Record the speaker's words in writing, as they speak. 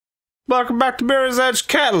Welcome back to Mirror's Edge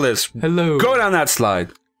Catalyst. Hello. Go down that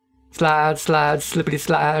slide. Slide, slide, slippity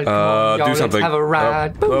slide. Come on, do y'all, something. let's have a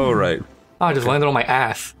ride. Oh, right. Oh, I just landed on my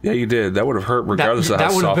ass. Yeah, you did. That would have hurt regardless of how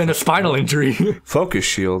That would have soft. been a spinal injury. Focus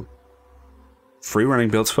shield. Free running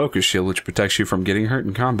builds focus shield, which protects you from getting hurt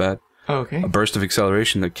in combat. Okay. A burst of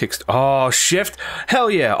acceleration that kicks. Oh, shift.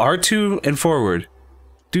 Hell yeah. R2 and forward.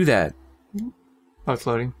 Do that. Oh, it's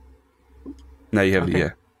loading. Now you have Okay. the. Yeah.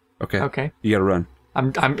 Okay. Okay. You gotta run.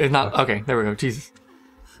 It's not. Okay, there we go. Jesus.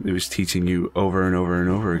 It was teaching you over and over and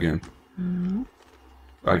over again.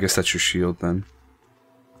 I guess that's your shield then.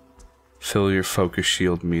 Fill your focus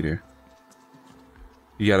shield meter.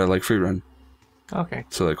 You gotta like free run. Okay.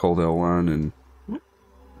 So like hold L1 and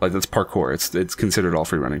like that's parkour. It's considered all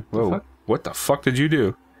free running. Whoa. What the fuck did you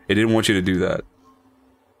do? It didn't want you to do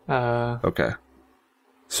that. Okay.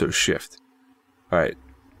 So shift. Alright.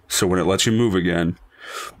 So when it lets you move again,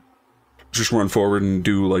 just run forward and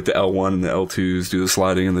do like the L1 and the L2s, do the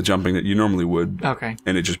sliding and the jumping that you normally would. Okay.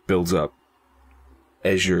 And it just builds up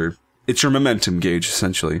as it's your momentum gauge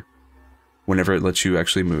essentially. Whenever it lets you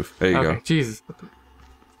actually move. There you go. Jesus.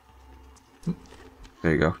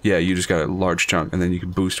 There you go. Yeah, you just got a large chunk and then you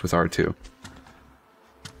can boost with R2.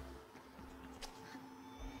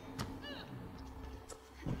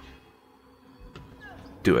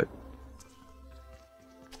 Do it.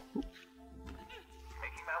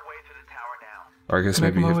 Or I guess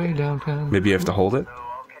maybe you have to hold it.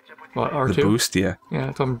 What, R2? The boost, yeah. Yeah,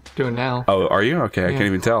 that's what I'm doing now. Oh, are you? Okay, I Yeah. can't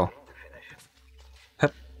even tell.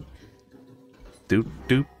 Hep. Doop,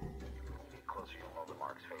 doop.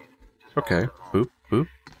 Okay. Boop, boop.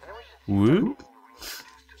 Whoop.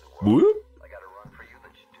 Whoop.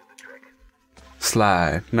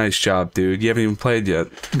 Slide. Nice job, dude. You haven't even played yet.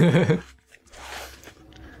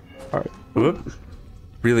 Alright. Whoop.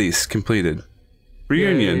 Release completed.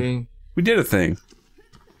 Reunion. Yay. We did a thing.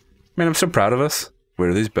 Man, I'm so proud of us. Where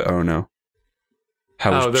are these? Oh no.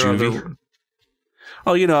 How was Juvie?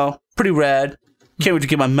 Oh, you know, pretty rad. Can't wait to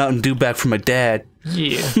get my Mountain Dew back from my dad.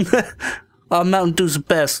 Yeah. Oh, Mountain Dew's the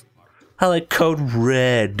best. I like Code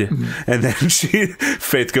Red. And then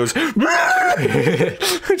Faith goes,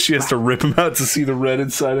 she has to rip him out to see the red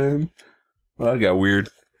inside of him. Well, that got weird.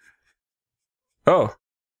 Oh.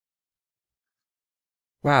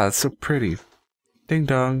 Wow, that's so pretty. Ding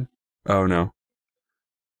dong. Oh no.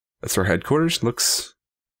 That's our headquarters. Looks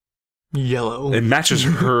Yellow. It matches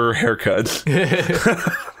her haircut.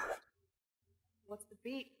 What's the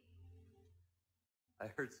beat? I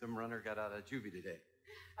heard some runner got out of juvie today.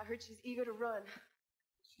 I heard she's eager to run.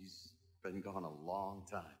 She's been gone a long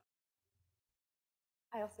time.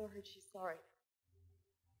 I also heard she's sorry.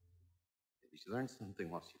 Maybe she learned something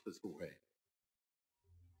while she was away.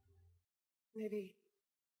 Maybe.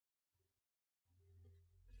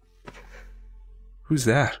 Who's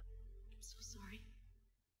that? I'm so sorry.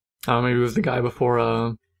 Oh, maybe it was the guy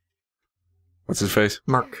before, What's his face?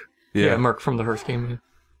 Merc. Yeah, Merc from the first game.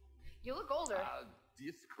 You look older.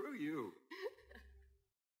 Screw you.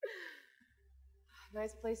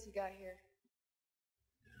 Nice place you got here.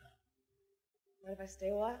 Mind if I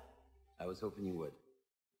stay a while? I was hoping you would.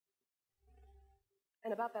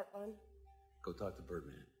 And about that fun? Go talk to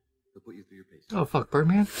Birdman. He'll put you through your paces. Oh, fuck,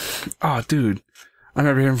 Birdman? Oh, dude. I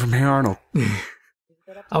remember him from Hey Arnold.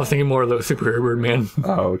 I was thinking more of the superhero Birdman.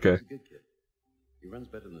 Oh, okay. He's a good kid. He runs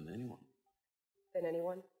better than anyone. Than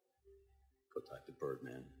anyone? Go talk to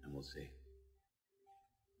Birdman, and we'll see.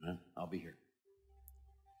 I'll be here.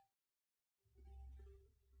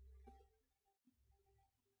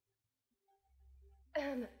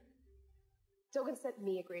 Dogan sent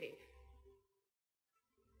me a greeting.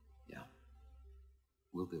 Yeah.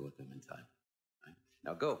 We'll deal with him in time. Right.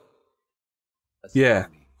 Now go. Yeah.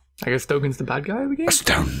 Me. I guess Dogan's the bad guy of the game?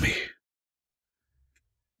 Astound me.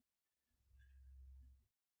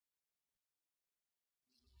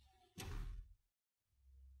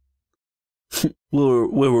 Where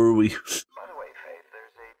were we? By the way, Faith,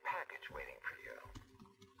 there's a package waiting for you.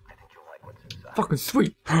 I think you'll like what's inside. Fucking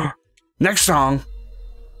sweet. Next song.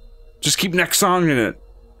 Just keep next song in it.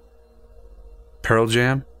 Pearl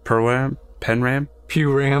Jam? Pearl Ram? Pen Ram?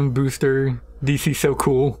 Pew Ram, Booster, DC So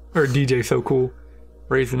Cool, or DJ So Cool,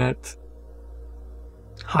 Raisinette.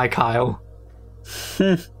 Hi, Kyle.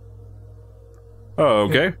 Oh,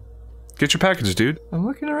 okay. Get your package, dude. I'm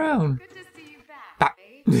looking around. Good to see you back,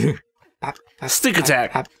 Faith. Stick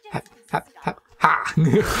attack. Ha.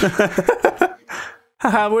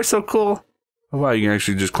 Haha, we're so cool. Oh, wow, you can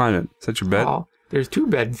actually just climb it. Is that your bed? Oh, there's 2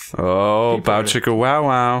 beds. Oh, Keep bow on it. chicka wow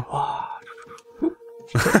wow.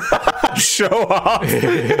 Show off.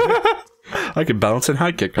 I can balance and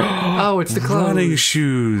high kick. Oh, it's the clothes. Running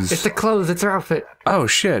shoes. It's the clothes. It's her outfit. Oh,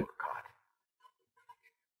 shit.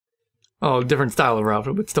 Oh, different style of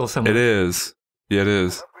router, but still similar. It is. Yeah, it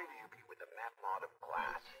is.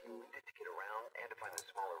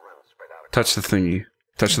 Touch the thingy.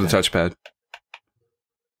 Touch the touchpad.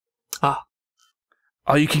 Ah.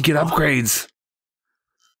 Oh, you can get upgrades.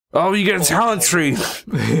 Oh, you get a talent tree.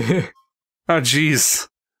 Oh, jeez.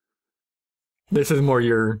 This is more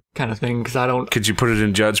your kind of thing, because I don't... Could you put it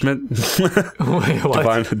in judgment? Wait,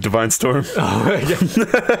 what? Divine Storm. Oh, yeah.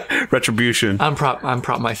 Retribution. I'm prop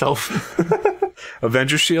myself.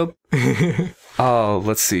 Avenger Shield. Oh,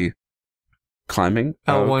 let's see. Climbing.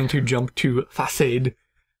 L1 to jump to facade,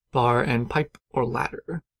 bar, and pipe or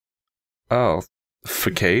ladder. Oh,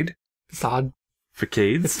 facade. Facade.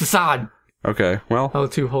 Facades. It's facade. Okay, well.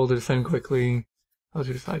 L2 hold to descend quickly.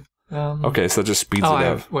 L2 decide. Okay, so that just speeds it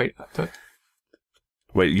up. Wait.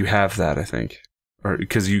 Wait, you have that, I think. Or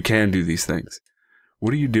because you can do these things.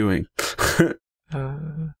 What are you doing?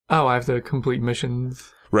 I have the complete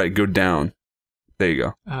missions. Right, go down. There you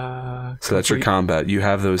go. So that's your combat. You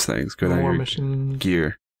have those things. Go down your missions.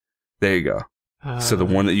 Gear. There you go. So the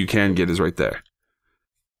one that you can get is right there.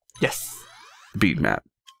 Yes. Beat map.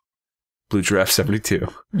 Blue Giraffe 72.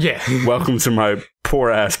 Yeah. Welcome to my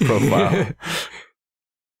poor ass profile.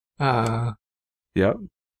 Yep.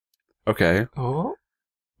 Okay. Oh.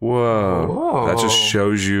 Whoa. Whoa. That just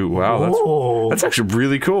shows you. Wow, that's actually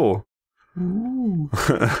really cool. Ooh.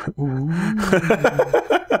 Ooh.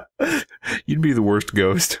 You'd be the worst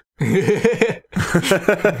ghost.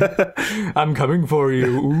 I'm coming for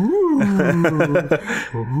you. Ooh.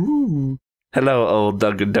 Ooh. Hello, old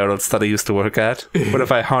Dunkin' Donuts that I used to work at. What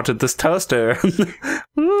if I haunted this toaster?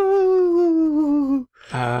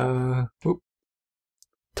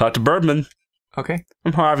 Talk to Birdman. Okay.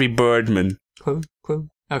 I'm Harvey Birdman. Close. Okay.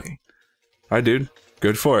 All right, dude.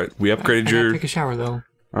 Good for it. We upgraded I your... take a shower, though.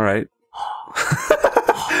 All right.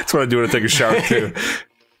 That's what I do when I take a shower, too.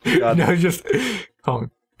 God. No, just... Hold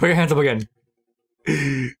on. Put your hands up again.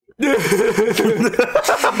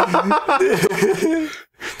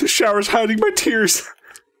 The shower's hiding my tears.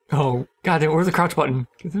 Oh, god damn, where's the crouch button?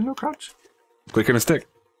 Is there no crouch? Click on a stick.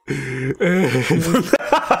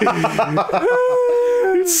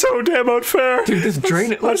 It's so damn unfair. Dude, this drain...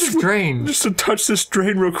 Look at this drain. Just to touch this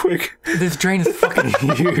drain real quick. This drain is fucking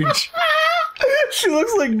huge. She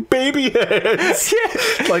looks like baby heads.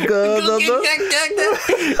 Like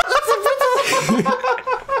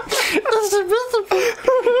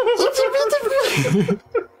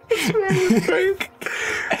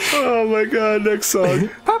Oh my god, next song.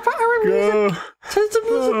 Go.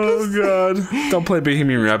 Oh god. Don't play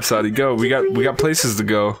Bohemian Rhapsody. Go. We got places to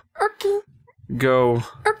go. Go.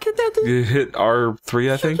 You hit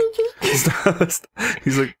R3, I think.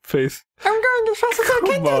 He's like, Faith. I'm going as fast as I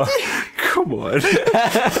can. Come on.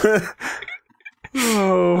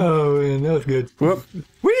 Oh man, that was good. Whoop.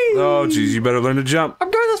 Whee! Oh jeez, you better learn to jump.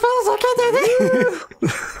 I'm going as fast as I can.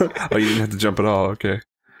 Oh, you didn't have to jump at all. Okay.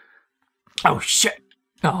 Oh shit.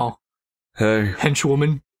 Oh. Hey.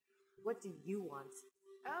 Henchwoman. What do you want?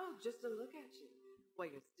 Oh, just to look at you. While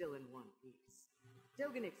you're still in one piece.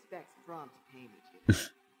 Dogan expects prompt payment here.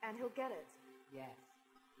 And he'll get it. Yes.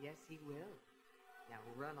 Yes, he will. Now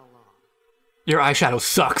run along. Your eyeshadow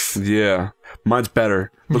sucks. Yeah. Mine's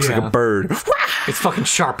better. Looks like a bird. It's fucking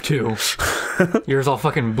sharp too. Yours all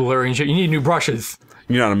fucking blurry and shit. You need new brushes.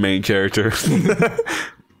 You're not a main character.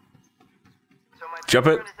 Jump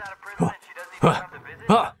it.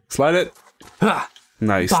 Slide it.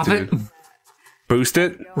 Nice, Pop dude. it. Boost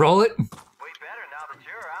it. Roll it.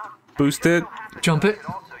 Boost it. Jump it.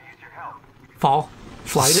 Fall.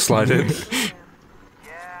 Slide it. Slide it.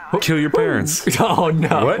 Kill your parents. Oh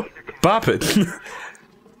no. What? Bop it.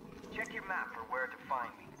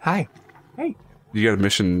 Hi. Hey. You got a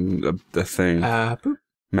mission, a thing. Boop.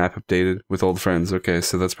 Map updated with old friends. Okay,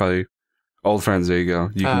 so that's probably old friends. There you go.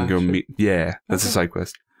 You can go meet. Yeah, that's a side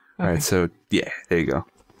quest. Okay. All right, so yeah, there you go.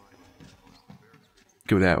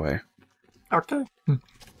 Go that way. Okay.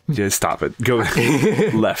 Yeah, stop it. Go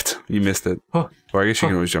left. You missed it. Huh. Or I guess you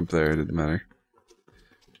can always jump there. It doesn't matter.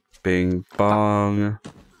 Bing bong.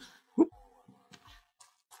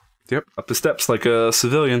 Yep, up the steps like a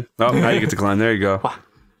civilian. Oh, now you get to climb. There you go.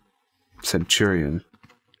 Centurion.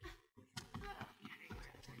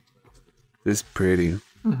 This is pretty.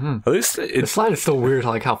 At least The slide is still weird,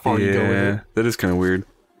 like how far you go with it. that is kind of weird.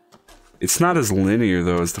 It's not as linear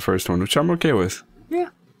though as the first one, which I'm okay with. Yeah.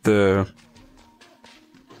 The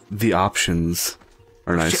options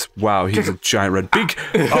are nice. Wow, he's a giant red beak.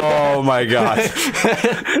 Oh my god.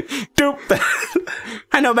 Doop.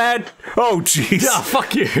 I know, man. Oh jeez. Yeah,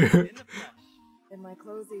 fuck you. In my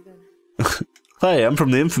clothes even. Hi, I'm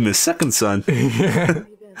from the infamous Second Son.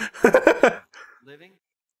 Living?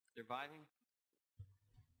 They're surviving?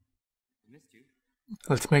 I missed you.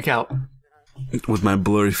 Let's make out. With my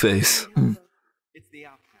blurry face. It's the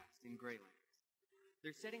outcast in Greylands.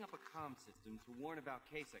 They're setting up a comm system to warn about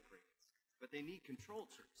case upgrades, but they need control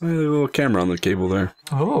chips. A little camera on the cable there.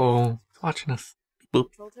 Oh, watching us. Boop.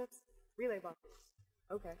 Control chips? Relay buffers.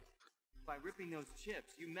 Okay. By ripping those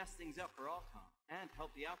chips, you mess things up for Allcom and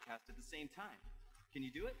help the outcast at the same time. Can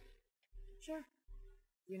you do it? Sure.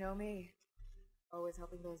 You know me. Always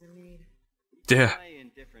helping those in need. Yeah. I'm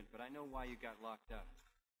indifferent, but I know why you got locked up.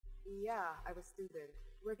 Yeah, I was stupid.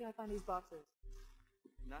 Where can I find these boxes?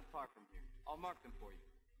 Not far from here. I'll mark them for you.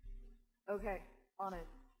 Okay, on it.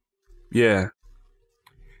 Yeah.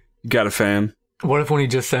 Got a fam. What if when he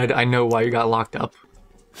just said, I know why you got locked up,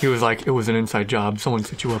 he was like, it was an inside job, someone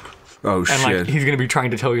set you up. Oh, and shit. like, he's gonna be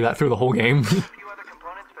trying to tell you that through the whole game.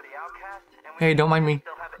 Hey, don't mind me.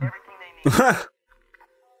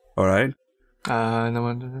 Alright. Oh,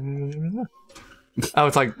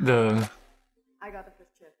 it's like the... I got the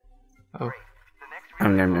first chip. Oh.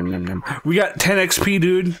 We got 10 XP,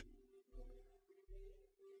 dude.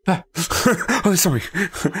 Oh, sorry.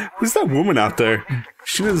 Who's that woman out there?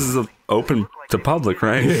 She was open to public,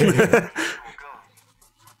 right?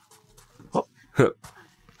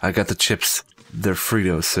 I got the chips. They're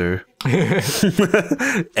Fritos, sir.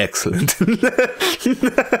 Excellent.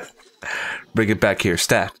 Bring it back here,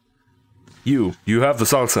 stat. You have the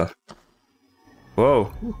salsa.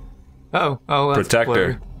 Whoa. Oh, that's Protector.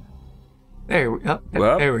 blurry. There we go.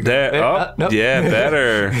 Well, there we go. Nope. Yeah,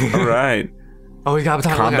 better. All right. Oh, we got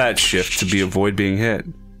Combat shift to avoid being hit.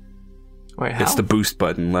 Wait, how? It's the boost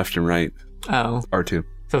button, left and right. Oh. R2.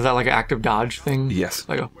 So is that like an active dodge thing? Yes.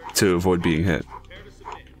 Like to avoid being hit.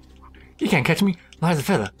 You can't catch me. Light as a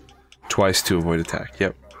feather. Twice to avoid attack.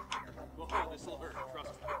 Yep.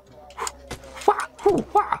 Wah, hoo,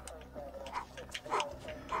 wah.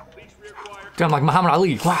 Dude, I'm like Muhammad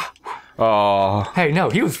Ali. Wah. Oh. Hey, no,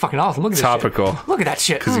 he was fucking awesome. Look at Topical. this shit. Look at that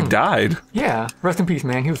shit. Because he died. Yeah. Rest in peace,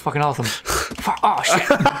 man. He was fucking awesome. Oh, shit.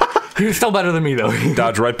 He was still better than me, though.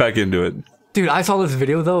 Dodge right back into it. Dude, I saw this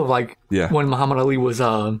video, though, of, like, when Muhammad Ali was,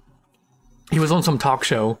 he was on some talk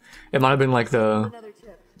show. It might have been, like, the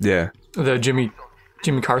Jimmy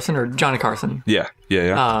Carson or Johnny Carson. Yeah.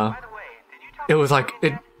 It was, like,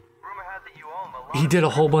 he did a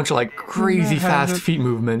whole bunch of, like, crazy fast feet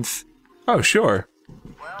movements. Oh, sure.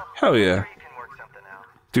 Hell yeah.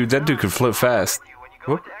 Dude, that dude can float fast.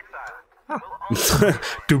 Whoop.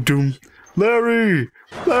 Doom doom. Larry!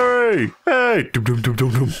 Hey! Doom doom doom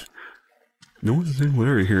doom doom. No one's named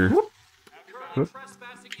Larry here. Whoop.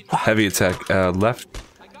 Heavy attack. Left.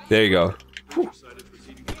 There you go.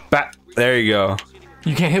 Bat. There you go.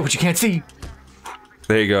 You can't hit what you can't see.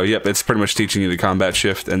 There you go. Yep, it's pretty much teaching you the combat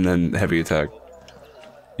shift and then heavy attack.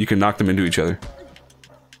 You can knock them into each other.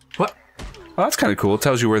 What? Oh, that's kind of cool. It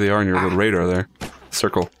tells you where they are in your little radar there.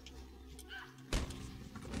 Circle.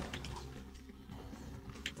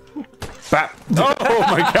 Bap. Oh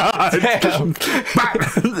my god!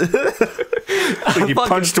 Like you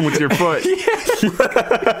punched him with your foot.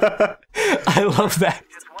 I love that.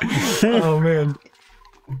 Oh man.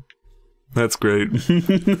 That's great.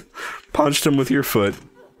 Punched him with your foot.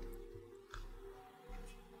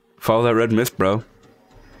 Follow that red mist, bro.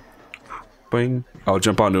 Boing. I'll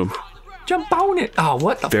jump onto him. Jump on it! Oh,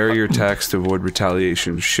 what the Vary your attacks to avoid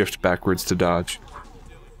retaliation. Shift backwards to dodge.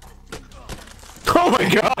 Oh my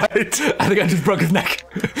god! I think I just broke his neck.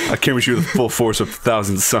 I came at you with the full force of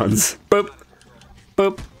 1,000 suns. Boop.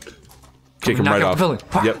 Boop. Kick him right off.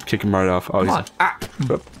 Yep, kick him right off. Oh, Come on.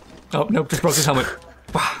 Boop. Oh, nope, just broke his helmet.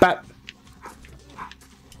 Bat.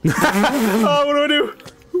 Oh, what do I do?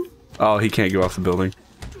 Oh, he can't go off the building.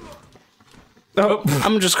 Oh,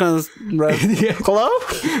 I'm just gonna... Hello?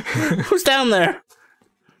 Who's down there?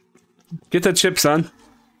 Get that chip, son.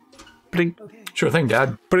 Blink. Okay. Sure thing,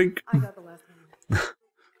 Dad. Blink. I got the last one.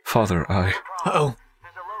 Father, I... Uh-oh.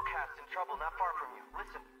 There's a lowcast in trouble not far from you.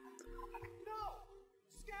 Listen. No!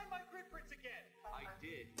 Scan my fingerprints again! I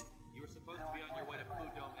did. You were supposed to be on your way to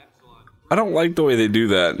Food Dome Epsilon. I don't like the way they do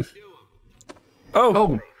that.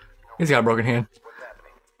 Oh! He's got a broken hand.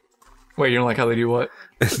 Wait, you don't like how they do what?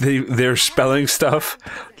 They're spelling stuff,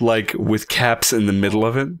 like, with caps in the middle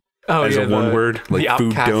of it. Oh, as yeah, a one word. Like the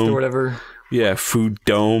Food Outcast Dome. or whatever. Yeah, Food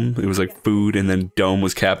Dome. It was like food and then dome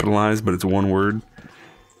was capitalized, but it's one word.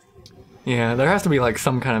 Yeah, there has to be like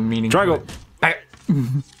some kind of meaning. Triangle.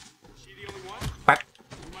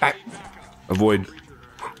 Avoid.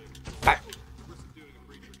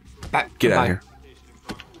 Get out of here.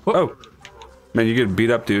 Whoop. Oh. Man, you get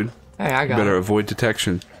beat up, dude. Hey, I got Better it. avoid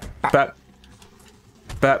detection. Bat.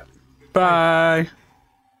 Bat. Bye.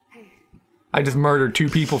 I just murdered 2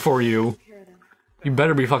 people for you. You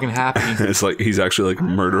better be fucking happy. It's like he's actually like a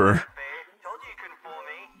murderer.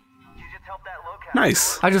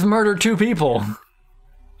 Nice. I just murdered 2 people.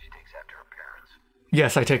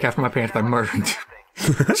 Yes, I take after my parents by murdering.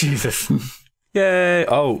 Jesus. Yay!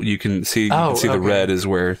 Oh, you can see. The red is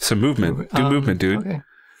where some movement. Do movement, dude. Okay.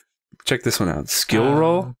 Check this one out. Skill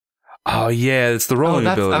roll. Oh yeah, it's the rolling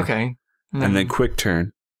ability. Okay. And then quick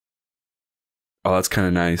turn. Oh, that's kind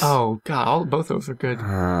of nice. Oh god, both those are good.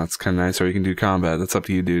 That's kind of nice. Or you can do combat. That's up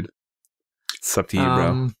to you, dude. It's up to you,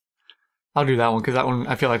 bro. I'll do that one because that one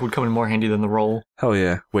I feel like would come in more handy than the roll. Hell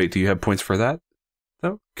yeah! Wait, do you have points for that?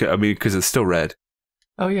 No. I mean, because it's still red.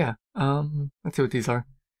 Oh yeah. Let's see what these are.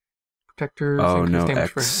 Protectors. Oh no,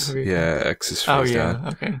 X. Yeah, X is for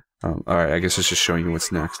that. Okay. All right, I guess it's just showing you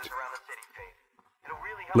what's next.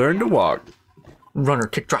 Learn to walk. Runner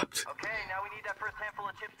kick dropped. Okay, now we need that first handful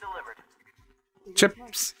of chips delivered.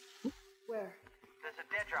 Chips. Where? There's a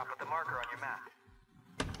dead drop with the marker on your map.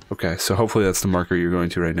 Okay, so hopefully that's the marker you're going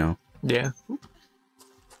to right now. Yeah.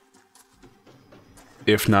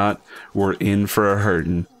 If not, we're in for a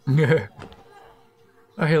hurtin'.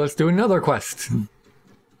 Okay, let's do another quest.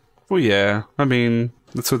 Well, yeah. I mean,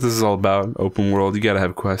 that's what this is all about. Open world. You gotta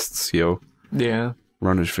have quests, yo. Yeah.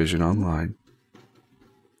 Runner's Vision Online.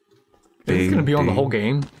 It's gonna be on the whole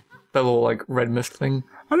game. That little, like, red mist thing.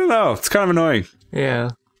 I don't know. It's kind of annoying. Yeah.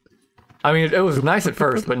 I mean, it was nice at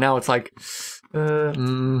first, but now it's like... I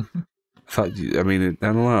mean, I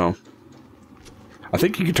don't know. I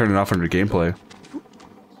think you can turn it off under gameplay.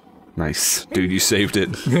 Nice. Dude, you saved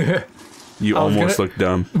it. You almost looked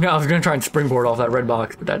dumb. No, I was gonna try and springboard off that red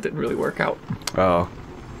box, but that didn't really work out. Oh.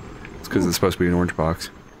 It's because it's supposed to be an orange box.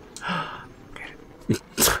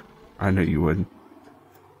 I knew you wouldn't.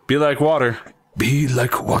 Be like water. Be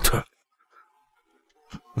like water.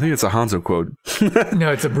 I think it's a Hanzo quote.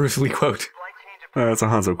 No, it's a Bruce Lee quote. It's a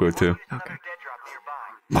Hanzo quote too. Okay.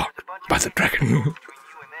 Marked by the dragon.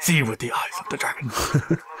 See with the eyes of the dragon.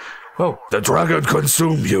 Whoa. The dragon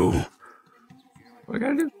consume you. What I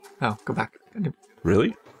gotta do? Oh, go back.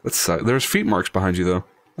 Really? That's there's feet marks behind you though.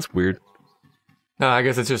 That's weird. No, I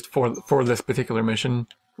guess it's just for this particular mission.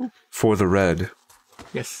 For the red.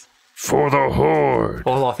 Yes. For the horde.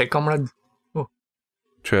 Hola, fake comrade. Oh.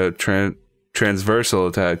 Traversal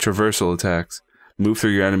attacks. Move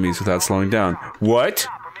through your enemies without slowing down. What?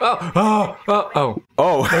 Oh.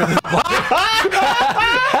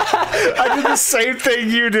 I did the same thing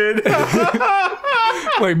you did.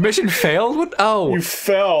 Wait, mission failed? What? Oh. You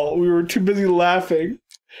fell. We were too busy laughing.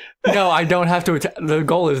 No, I don't have to attack. The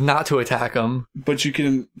goal is not to attack them. But you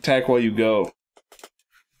can attack while you go.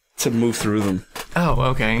 To move through them. Oh,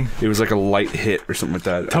 okay. It was like a light hit or something like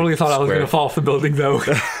that. Totally thought I was going to fall off the building, though.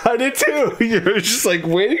 I did too. You were just like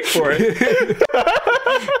waiting for it.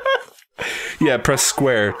 Yeah, press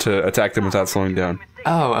square to attack them without slowing down.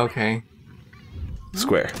 Oh, okay.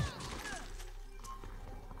 Square.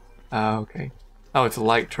 Oh, okay. Oh, it's a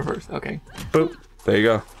light traverse. Okay. Boop. There you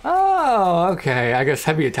go. Oh, okay. I guess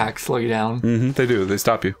heavy attacks slow you down. Mm-hmm. They do. They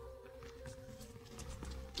stop you.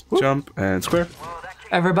 Whoop. Jump and square.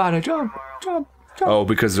 Everybody jump, jump, jump. Oh,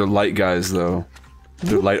 because they're light guys, though.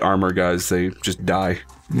 They're light armor guys. They just die.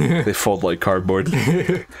 They fold like cardboard.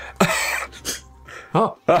 Shit,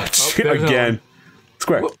 again.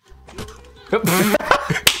 Square.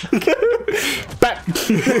 Bat.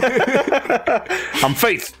 I'm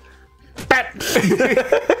Faith. Bat.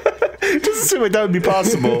 Doesn't seem like that would be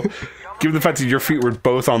possible, given the fact that your feet were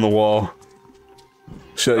both on the wall.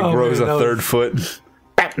 She like grows a third foot.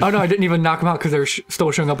 Oh no, I didn't even knock them out because they're still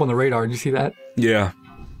showing up on the radar. Did you see that? Yeah.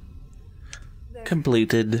 There.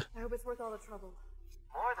 Completed. I hope it's worth all the trouble.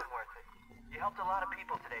 More than worth it. You helped a lot of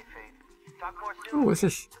people today, Faith. Talk more soon. Oh, what's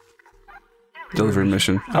this? Delivery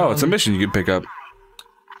mission. Oh, it's a mission you can pick up.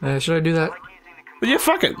 Should I do that? Yeah,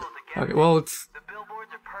 fuck it. Okay, well, it's... The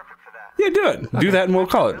billboards are perfect for that. Yeah, do it. Okay. Do that and we'll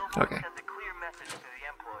call it. Okay.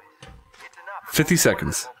 50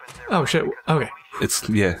 seconds. Oh, shit. Okay. It's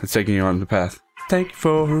taking you on the path. Thank you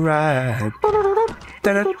for a ride.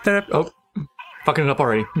 Oh, fucking it up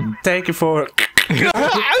already. Thank you for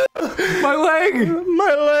my leg.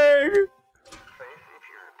 My leg.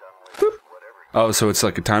 Oh, so it's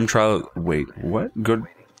like a time trial. Wait, what? Good.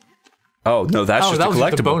 Oh no, that's just a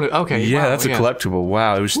collectible. Just bonus. Okay. Yeah, wow, that's a collectible.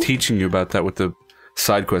 Wow, I was teaching you about that with the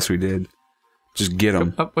side quest we did. Just get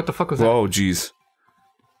them. What the fuck was that? Oh, jeez.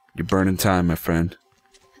 You're burning time, my friend.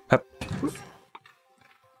 Hup.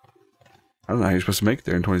 I don't know how you're supposed to make it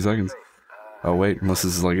there in 20 seconds. Oh, wait. Unless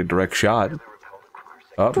this is like a direct shot.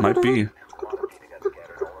 Oh, might be.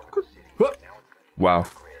 Wow.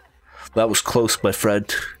 That was close, my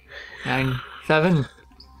friend. 9, 7.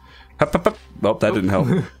 Hup, hup, hup. Oh, that didn't help.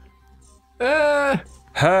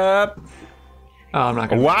 Hup. Oh, I'm not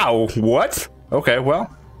gonna. Wow, what? Okay,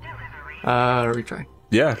 well. Retry.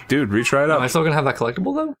 Yeah, dude, retry it up. Am I still gonna have that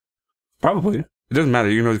collectible though? Probably. It doesn't matter.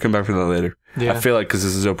 You can always come back for that later. Yeah. I feel like because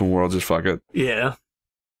this is open world, just fuck it. Yeah.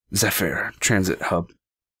 Zephyr Transit Hub.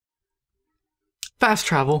 Fast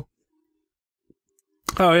travel.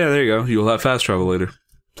 Oh yeah, there you go. You'll have fast travel later.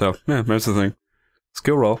 So yeah, that's the thing.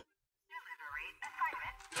 Skill roll.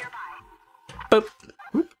 Boop.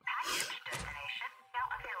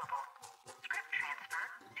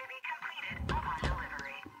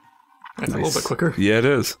 That's nice. A little bit quicker. Yeah, it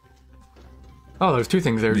is. Oh, there's 2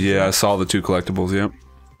 things there. Yeah, I saw the 2 collectibles, yep.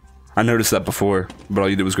 I noticed that before, but all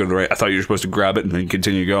you did was go to the right. I thought you were supposed to grab it and then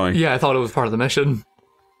continue going. Yeah, I thought it was part of the mission.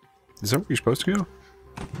 Is that where you're supposed to go?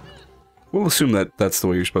 We'll assume that that's the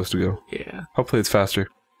way you're supposed to go. Yeah. Hopefully it's faster.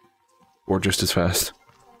 Or just as fast.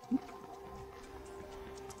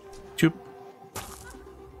 Choop.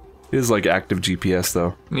 It is like active GPS,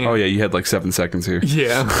 though. Yeah. Oh yeah, you had like 7 seconds here.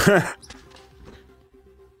 Yeah.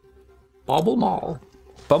 Bobble Mall.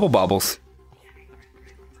 Bubble Bobbles.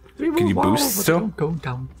 Can you boost still? Go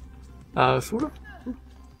down. Sort of.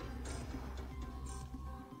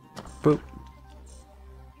 Boop.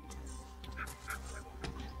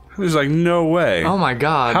 There's like no way. Oh my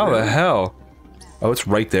god. How the hell? Oh, it's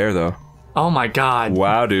right there though. Oh my god.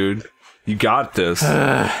 Wow, dude. You got this.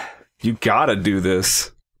 You gotta do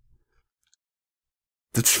this.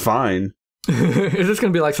 That's fine. Is this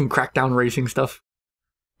gonna be like some Crackdown racing stuff?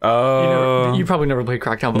 You probably never played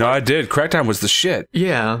Crackdown. But no, I did. Crackdown was the shit.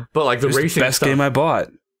 Yeah, but like the racing was the best stuff. game I bought.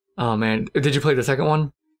 Oh man, did you play the second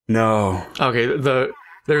one? No. Okay,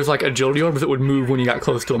 there's like agility orbs that would move when you got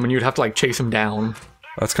close to them, and you'd have to like chase them down.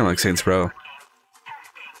 That's kind of like Saints Row.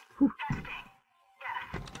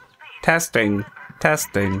 Testing.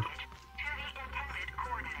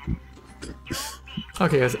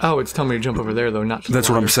 Okay, oh, it's telling me to jump over there though, not to the That's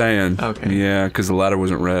what I'm saying. Okay. Yeah, because the ladder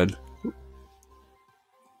wasn't red.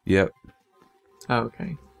 Yep.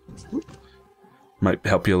 Okay. Might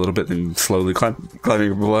help you a little bit and slowly climbing up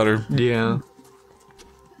the ladder. Yeah.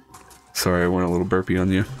 Sorry, I went a little burpy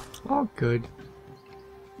on you. Oh, good.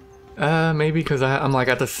 Maybe because I'm like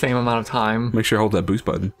at the same amount of time. Make sure you hold that boost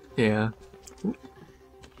button. Yeah.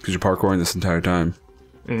 Because you're parkouring this entire time.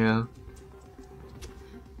 Yeah.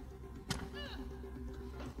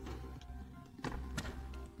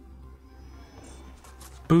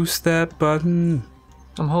 Boost that button.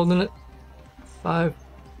 I'm holding it. 5,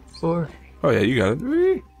 4. Oh yeah, you got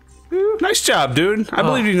it. Nice job, dude. I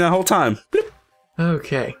believed you the whole time.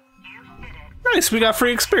 Okay. Nice, we got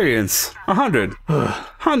free experience. 100.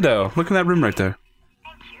 Hondo, look in that room right there.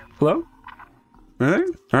 Hello?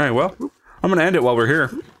 Anything? Alright, well, I'm gonna end it while we're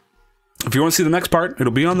here. If you want to see the next part,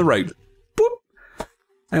 it'll be on the right. Boop.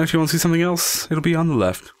 And if you want to see something else, it'll be on the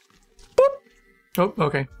left. Boop. Oh,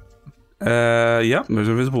 okay. Yep, there's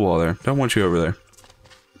an invisible wall there. Don't want you over there.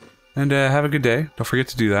 And have a good day. Don't forget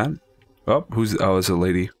to do that. Oh, it's a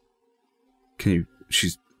lady.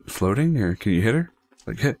 She's floating, or can you hit her?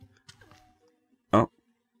 Like, hit. Oh,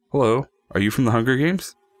 hello. Are you from the Hunger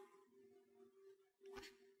Games?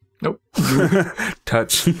 Nope.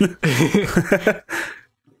 Touch.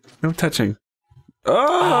 No touching.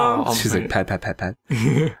 Oh! She's like, pat, pat, pat, pat.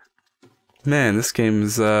 Man, this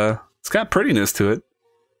game's, it's got prettiness to it.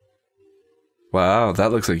 Wow,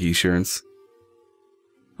 that looks like insurance.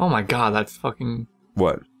 Oh my god, that's fucking...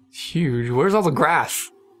 What? Huge. Where's all the grass?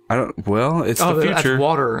 Well, it's the future. That's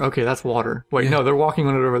water. Okay, that's water. Wait, no, they're walking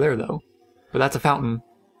on it over there, though. But that's a fountain.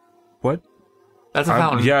 What? That's a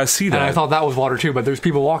fountain. Yeah, I see that. And I thought that was water, too, but there's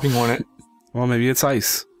people walking on it. Well, maybe it's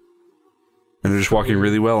ice. And they're just walking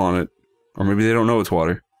really well on it. Or maybe they don't know it's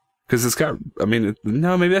water. Because it's got... I mean,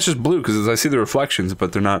 no, maybe that's just blue, because I see the reflections,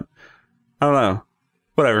 but they're not... I don't know.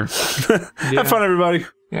 Whatever. Have fun, everybody.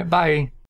 Yeah, bye.